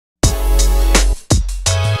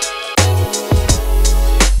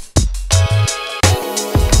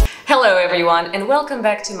Hello everyone, and welcome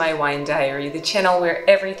back to My Wine Diary, the channel where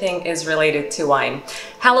everything is related to wine.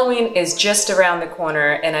 Halloween is just around the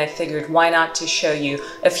corner, and I figured why not to show you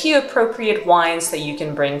a few appropriate wines that you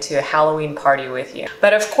can bring to a Halloween party with you.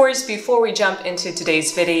 But of course, before we jump into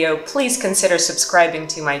today's video, please consider subscribing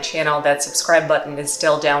to my channel. That subscribe button is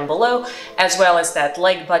still down below, as well as that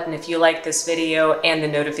like button if you like this video, and the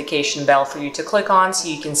notification bell for you to click on so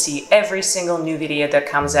you can see every single new video that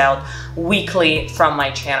comes out weekly from my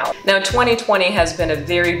channel. Now, 2020 has been a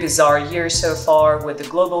very bizarre year so far, with the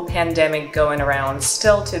global pandemic going around.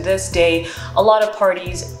 Still to this day, a lot of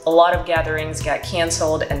parties, a lot of gatherings got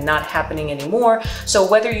canceled and not happening anymore. So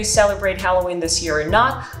whether you celebrate Halloween this year or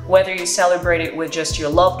not, whether you celebrate it with just your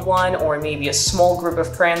loved one or maybe a small group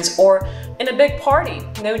of friends or in a big party,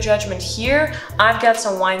 no judgment here. I've got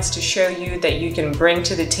some wines to show you that you can bring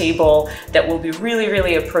to the table that will be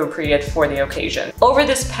really appropriate for the occasion. Over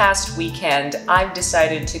this past weekend, I've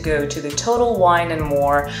decided to go to the Total Wine &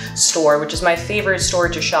 More store, which is my favorite store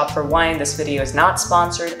to shop for wine. This video is not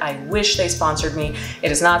sponsored. I wish they sponsored me.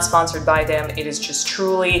 It is not sponsored by them. It is just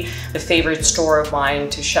truly the favorite store of mine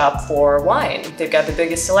to shop for wine. They've got the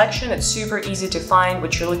biggest selection. It's super easy to find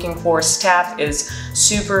what you're looking for. Staff is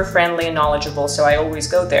super friendly and knowledgeable, so I always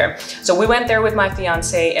go there. So we went there with my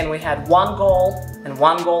fiance, and we had one goal and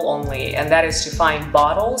one goal only, and that is to find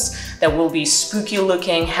bottles that will be spooky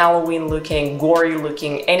looking, Halloween looking, gory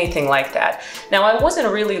looking, anything like that. Now, I wasn't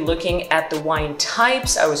really looking at the wine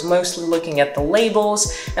types. I was mostly looking at the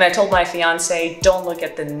labels, and I told my fiance, don't look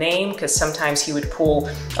at the name, because sometimes he would pull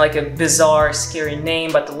like a bizarre, scary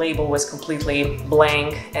name, but the label was completely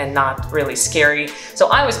blank and not really scary. So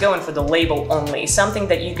I was going for the label only, something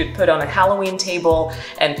that you could put on a Halloween table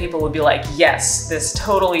and people would be like, yes, this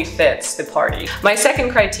totally fits the party. My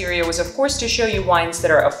second criteria was, of course, to show you wines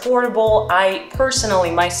that are affordable. I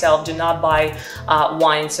personally, myself, do not buy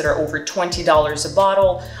wines that are over $20 a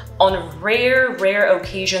bottle. On rare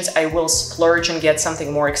occasions, I will splurge and get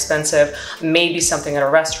something more expensive, maybe something at a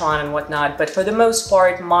restaurant and whatnot. But for the most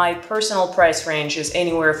part, my personal price range is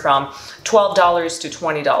anywhere from $12 to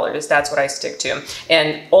 $20. That's what I stick to.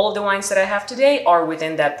 And all of the wines that I have today are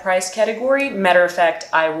within that price category. Matter of fact,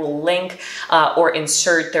 I will link or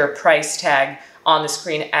insert their price tag on the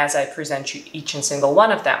screen as I present you each and single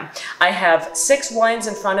one of them. I have 6 wines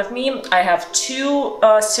in front of me. I have 2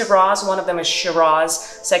 Sirahs. One of them is Shiraz.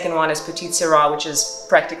 Second one is Petit Sirah, which is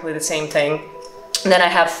practically the same thing. And then I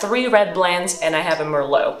have 3 red blends, and I have a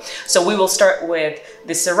Merlot. So we will start with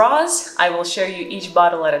the Syrahs. I will show you each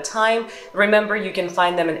bottle at a time. Remember, you can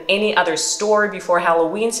find them in any other store before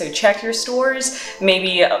Halloween, so check your stores.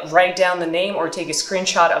 Maybe write down the name or take a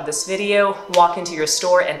screenshot of this video, walk into your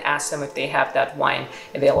store and ask them if they have that wine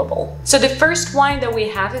available. So the first wine that we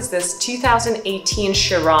have is this 2018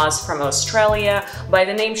 Shiraz from Australia. By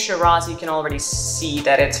the name Shiraz, you can already see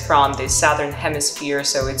that it's from the Southern Hemisphere,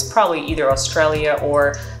 so it's probably either Australia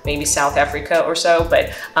or maybe South Africa or so,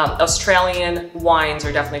 but Australian wines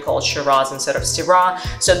are definitely called Shiraz instead of Syrah.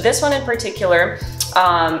 So this one in particular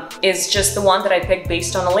is just the one that I picked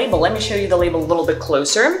based on a label. Let me show you the label a little bit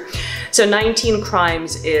closer. So 19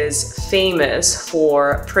 Crimes is famous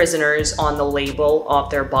for prisoners on the label of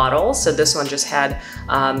their bottles. So this one just had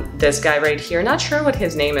this guy right here. Not sure what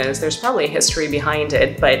his name is. There's probably a history behind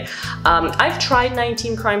it, but I've tried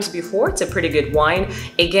 19 Crimes before. It's a pretty good wine.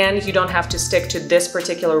 Again, you don't have to stick to this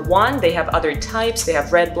particular one. They have other types. They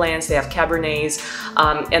have red blends, they have Cabernets,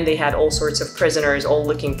 and they had all sorts of prisoners all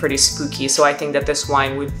looking pretty spooky. So I think that this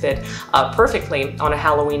wine would fit perfectly on a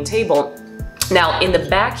Halloween table. Now, in the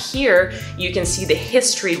back here, you can see the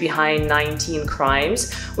history behind 19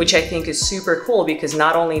 Crimes, which I think is super cool, because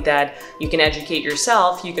not only that you can educate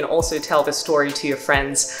yourself, you can also tell the story to your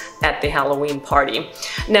friends at the Halloween party.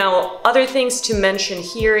 Now, other things to mention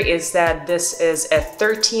here is that this is a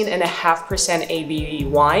 13.5% ABV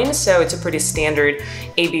wine, so it's a pretty standard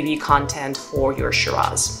ABV content for your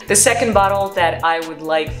Shiraz. The second bottle that I would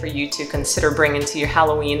like for you to consider bringing to your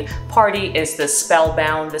Halloween party is the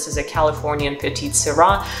Spellbound. This is a Californian Petit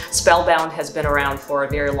Sirah. Spellbound has been around for a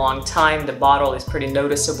very long time. The bottle is pretty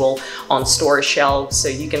noticeable on store shelves, so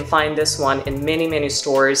you can find this one in many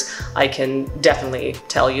stores. I can definitely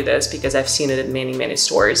tell you this because I've seen it at many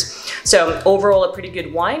stores. So overall, a pretty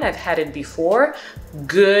good wine. I've had it before.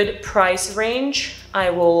 Good price range.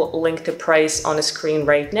 I will link the price on the screen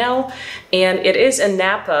right now. And it is a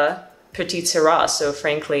Napa Petit Sirah, so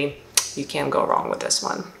frankly, you can't go wrong with this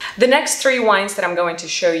one. The next 3 wines that I'm going to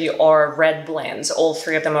show you are red blends. All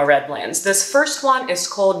 3 of them are red blends. This first one is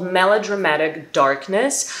called Melodramatic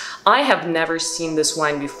Darkness. I have never seen this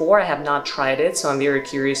wine before. I have not tried it, so I'm very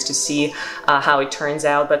curious to see how it turns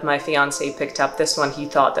out. But my fiance picked up this one. He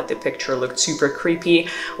thought that the picture looked super creepy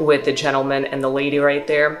with the gentleman and the lady right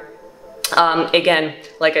there. Again,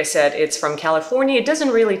 like I said, it's from California. It doesn't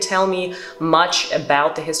really tell me much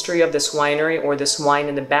about the history of this winery or this wine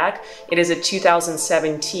in the back. It is a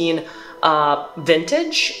 2017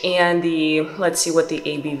 vintage, and let's see what the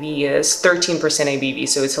ABV is, 13% ABV,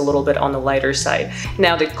 so it's a little bit on the lighter side.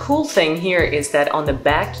 Now, the cool thing here is that on the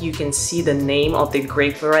back, you can see the name of the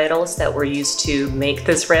grape varietals that were used to make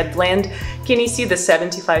this red blend. Can you see the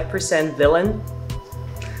 75% Villain?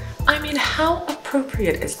 I mean, how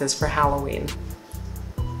appropriate is this for Halloween?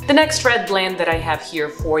 The next red blend that I have here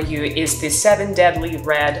for you is the 7 Deadly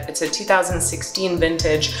Red. It's a 2016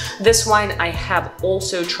 vintage. This wine I have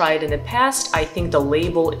also tried in the past. I think the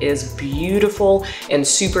label is beautiful and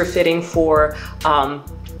super fitting for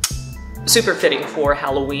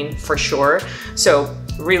Halloween for sure. So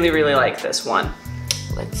really, really like this one.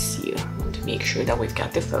 Let's see, I want to make sure that we've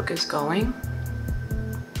got the focus going.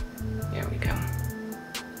 There we go.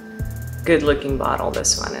 Good looking bottle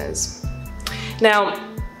this one is. Now,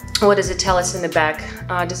 what does it tell us in the back?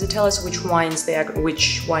 Does it tell us which wine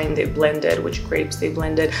they blended, which grapes they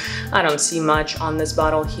blended? I don't see much on this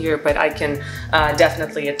bottle here, but I can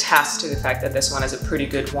definitely attest to the fact that this one is a pretty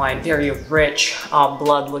good wine, very rich,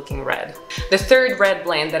 blood-looking red. The third red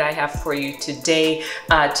blend that I have for you today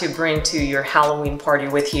to bring to your Halloween party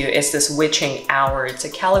with you is this Witching Hour. It's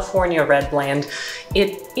a California red blend.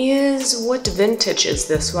 It is, what vintage is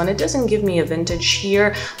this one? It doesn't give me a vintage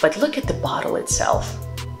here, but look at the bottle itself.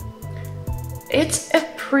 It's a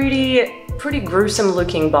pretty gruesome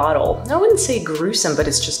looking bottle. I wouldn't say gruesome, but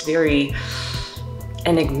it's just very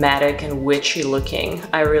enigmatic and witchy looking.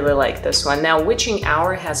 I really like this one. Now, Witching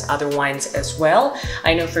Hour has other wines as well.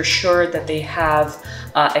 I know for sure that they have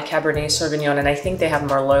a Cabernet Sauvignon, and I think they have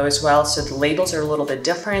Merlot as well. So the labels are a little bit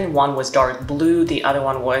different. One was dark blue, the other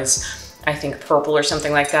one was, I think, purple or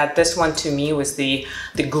something like that. This one to me was the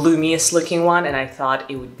gloomiest looking one, and I thought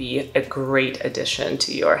it would be a great addition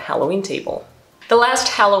to your Halloween table. The last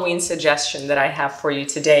Halloween suggestion that I have for you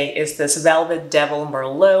today is this Velvet Devil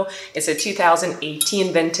Merlot. It's a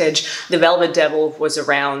 2018 vintage. The Velvet Devil was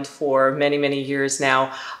around for many, many years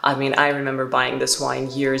now. I mean, I remember buying this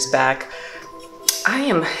wine years back. I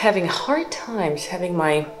am having hard times having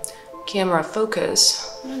my camera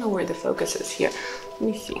focus. I don't know where the focus is here. Let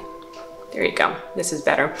me see. There you go. This is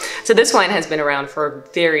better. So this wine has been around for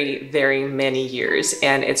very, very many years,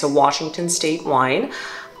 and it's a Washington State wine.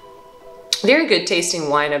 Very good tasting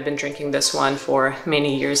wine. I've been drinking this one for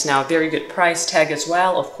many years now. Very good price tag as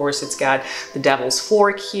well. Of course, it's got the Devil's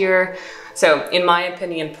Fork here. So in my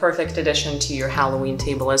opinion, perfect addition to your Halloween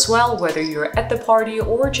table as well, whether you're at the party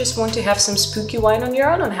or just want to have some spooky wine on your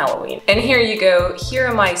own on Halloween. And here you go. Here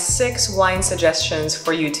are my 6 wine suggestions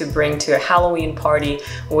for you to bring to a Halloween party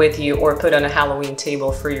with you or put on a Halloween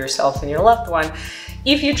table for yourself and your loved one.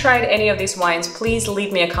 If you tried any of these wines, please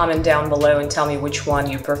leave me a comment down below and tell me which one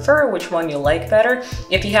you prefer, which one you like better.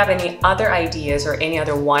 If you have any other ideas or any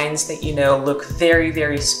other wines that you know look very,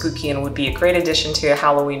 very spooky and would be a great addition to a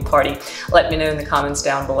Halloween party, let me know in the comments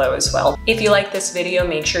down below as well. If you like this video,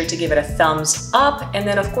 make sure to give it a thumbs up, and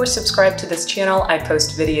then of course subscribe to this channel. I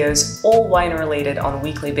post videos all wine related on a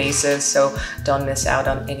weekly basis, so don't miss out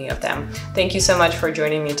on any of them. Thank you so much for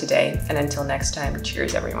joining me today, and until next time,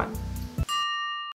 cheers everyone.